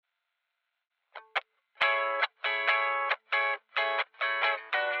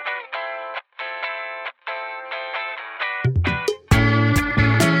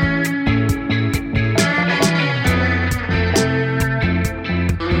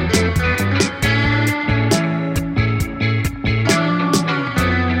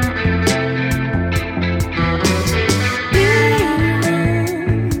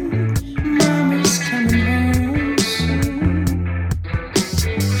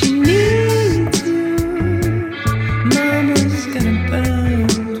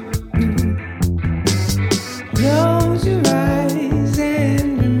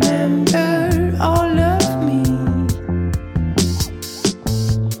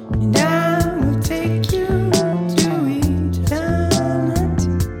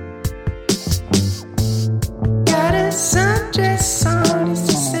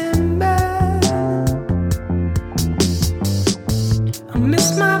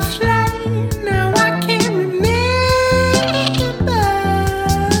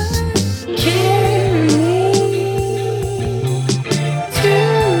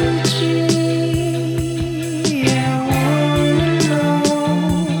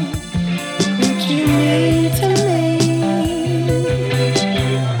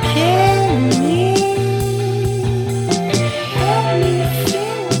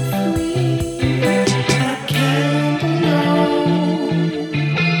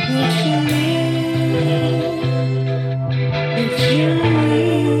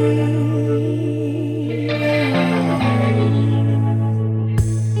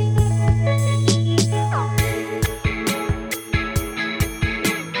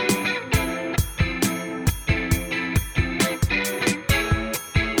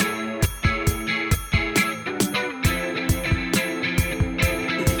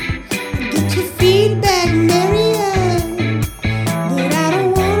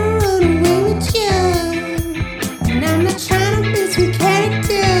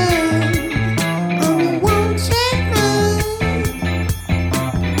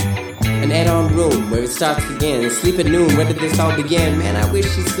Where it starts again, sleep at noon, where did this all begin? Man, I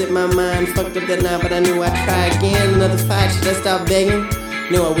wish she slipped my mind, fucked up that night, but I knew I'd try again. Another fight, should I stop begging?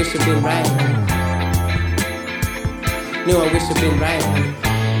 No, I wish I'd been right. No, I wish I'd been right.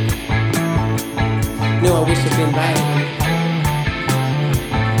 No, I wish I'd been right.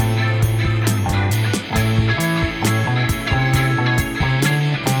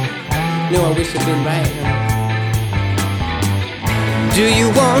 No, I wish I'd been right. Do you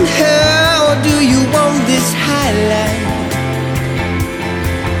want her or do you want this highlight?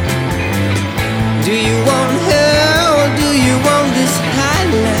 Do you want her or do you want this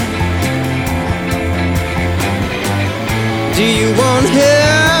highlight? Do you want her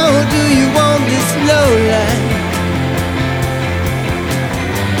or do you want this low light?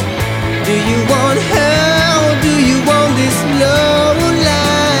 Do you want her or do you want this low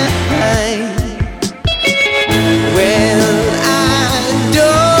light? Well,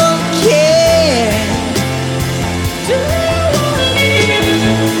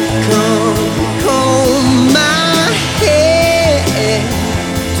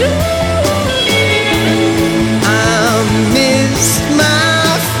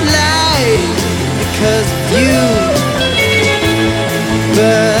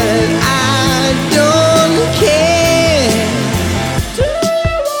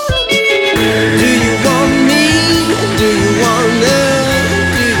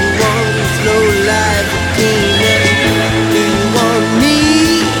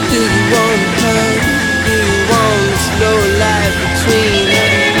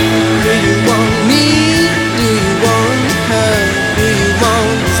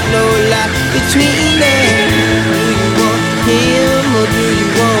 do you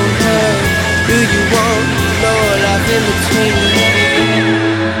want her? Do you want no life in between?